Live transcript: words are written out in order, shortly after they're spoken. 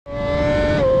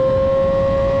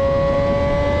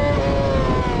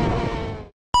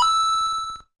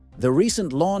The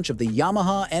recent launch of the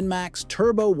Yamaha Nmax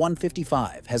Turbo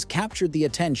 155 has captured the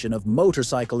attention of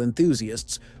motorcycle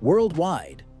enthusiasts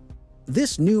worldwide.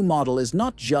 This new model is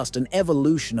not just an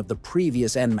evolution of the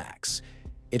previous Nmax.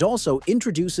 It also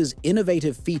introduces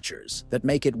innovative features that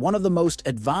make it one of the most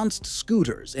advanced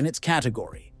scooters in its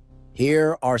category.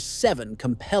 Here are 7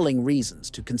 compelling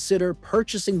reasons to consider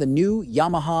purchasing the new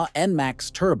Yamaha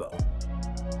Nmax Turbo.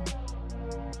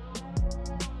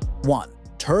 1.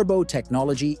 Turbo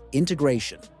technology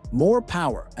integration. More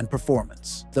power and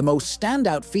performance. The most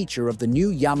standout feature of the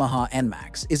new Yamaha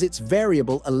Nmax is its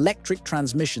variable electric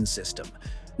transmission system,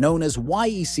 known as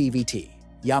YECVT,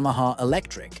 Yamaha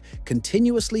Electric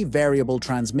Continuously Variable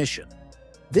Transmission.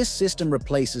 This system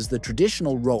replaces the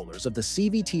traditional rollers of the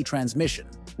CVT transmission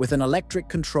with an electric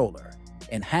controller,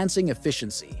 enhancing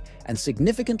efficiency and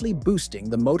significantly boosting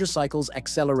the motorcycle's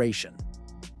acceleration.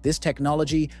 This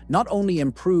technology not only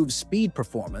improves speed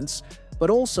performance, but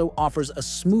also offers a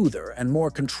smoother and more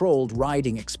controlled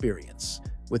riding experience,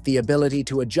 with the ability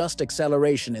to adjust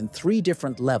acceleration in 3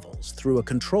 different levels through a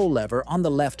control lever on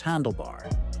the left handlebar.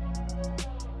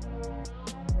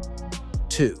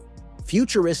 2.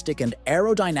 Futuristic and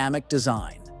aerodynamic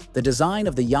design. The design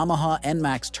of the Yamaha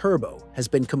Nmax Turbo has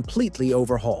been completely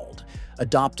overhauled,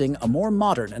 adopting a more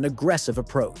modern and aggressive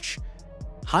approach.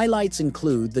 Highlights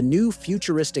include the new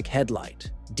futuristic headlight,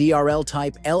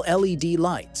 DRL-type LED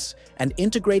lights, and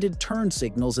integrated turn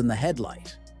signals in the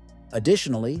headlight.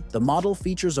 Additionally, the model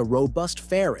features a robust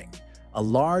fairing, a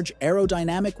large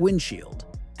aerodynamic windshield,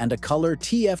 and a color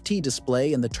TFT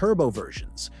display in the turbo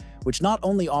versions, which not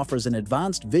only offers an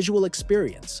advanced visual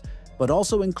experience, but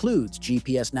also includes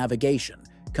GPS navigation,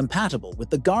 compatible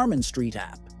with the Garmin Street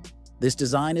app. This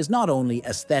design is not only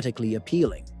aesthetically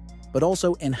appealing, but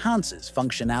also enhances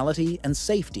functionality and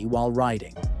safety while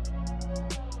riding.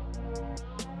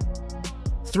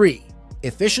 3.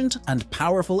 Efficient and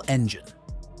powerful engine.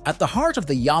 At the heart of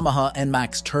the Yamaha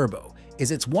Nmax Turbo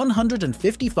is its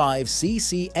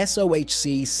 155cc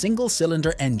SOHC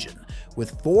single-cylinder engine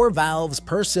with 4 valves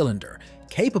per cylinder,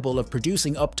 capable of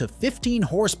producing up to 15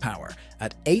 horsepower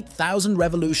at 8,000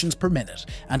 revolutions per minute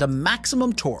and a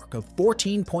maximum torque of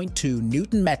 14.2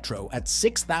 Nm at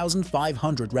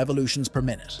 6,500 revolutions per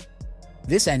minute.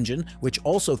 This engine, which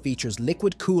also features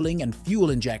liquid cooling and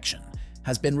fuel injection,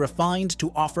 has been refined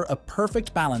to offer a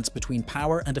perfect balance between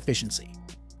power and efficiency.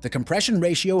 The compression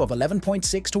ratio of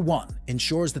 11.6:1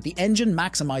 ensures that the engine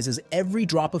maximizes every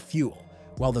drop of fuel,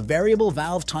 while the variable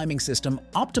valve timing system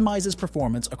optimizes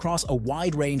performance across a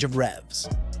wide range of revs.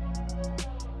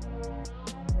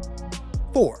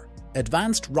 4.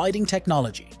 Advanced riding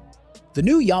technology. The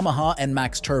new Yamaha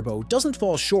Nmax Turbo doesn't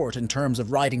fall short in terms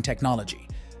of riding technology.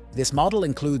 This model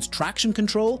includes traction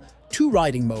control, 2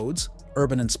 riding modes,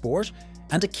 urban and sport,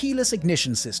 and a keyless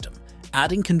ignition system,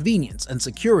 adding convenience and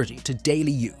security to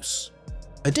daily use.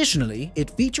 Additionally,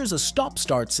 it features a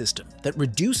stop-start system that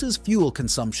reduces fuel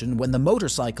consumption when the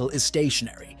motorcycle is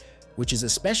stationary, which is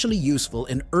especially useful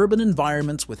in urban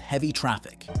environments with heavy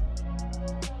traffic.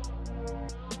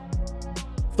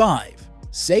 5.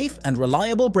 Safe and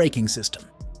reliable braking system.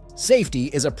 Safety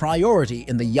is a priority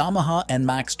in the Yamaha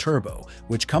Nmax Turbo,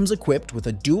 which comes equipped with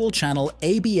a dual-channel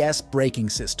ABS braking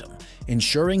system,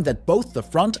 ensuring that both the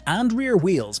front and rear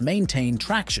wheels maintain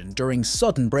traction during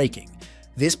sudden braking.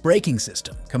 This braking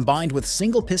system, combined with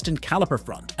single-piston caliper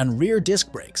front and rear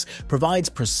disc brakes, provides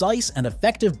precise and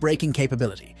effective braking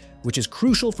capability, which is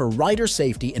crucial for rider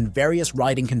safety in various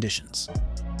riding conditions.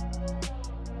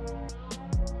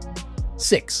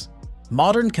 6.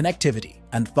 Modern connectivity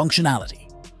and functionality.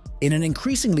 In an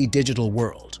increasingly digital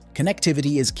world,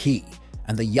 connectivity is key,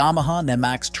 and the Yamaha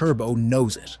Nmax Turbo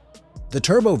knows it. The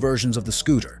turbo versions of the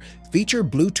scooter feature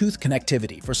Bluetooth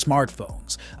connectivity for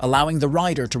smartphones, allowing the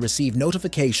rider to receive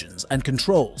notifications and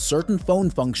control certain phone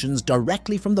functions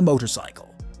directly from the motorcycle.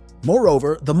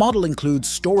 Moreover, the model includes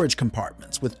storage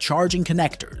compartments with charging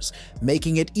connectors,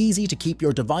 making it easy to keep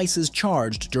your devices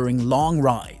charged during long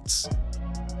rides.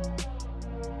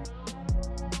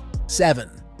 7.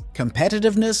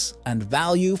 Competitiveness and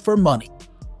value for money.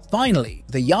 Finally,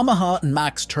 the Yamaha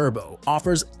Nmax Turbo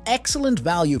offers excellent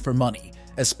value for money,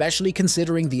 especially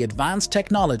considering the advanced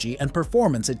technology and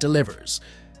performance it delivers.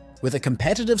 With a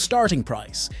competitive starting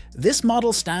price, this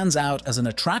model stands out as an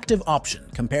attractive option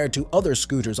compared to other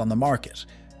scooters on the market,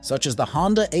 such as the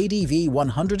Honda ADV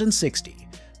 160,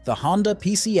 the Honda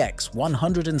PCX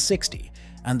 160,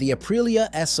 and the Aprilia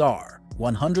SR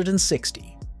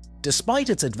 160. Despite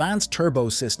its advanced turbo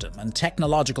system and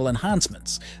technological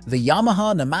enhancements, the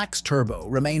Yamaha Nmax Turbo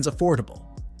remains affordable,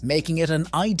 making it an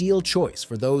ideal choice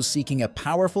for those seeking a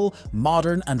powerful,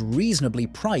 modern, and reasonably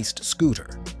priced scooter.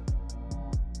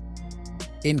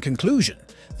 In conclusion,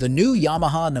 the new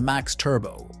Yamaha Nmax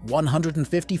Turbo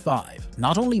 155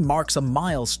 not only marks a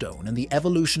milestone in the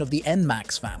evolution of the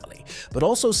Nmax family, but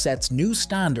also sets new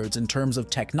standards in terms of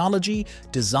technology,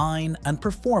 design, and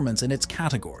performance in its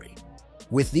category.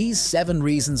 With these 7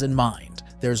 reasons in mind,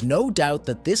 there's no doubt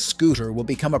that this scooter will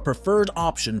become a preferred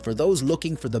option for those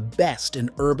looking for the best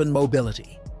in urban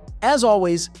mobility. As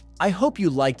always, I hope you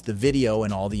liked the video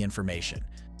and all the information.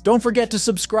 Don't forget to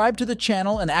subscribe to the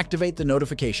channel and activate the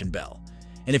notification bell.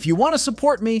 And if you want to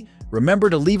support me, remember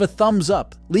to leave a thumbs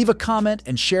up, leave a comment,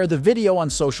 and share the video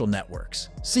on social networks.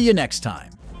 See you next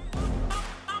time.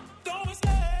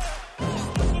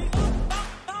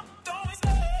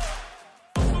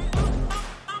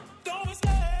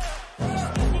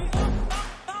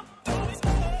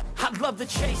 I love the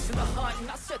chase and the hunt, and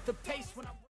I set the pace when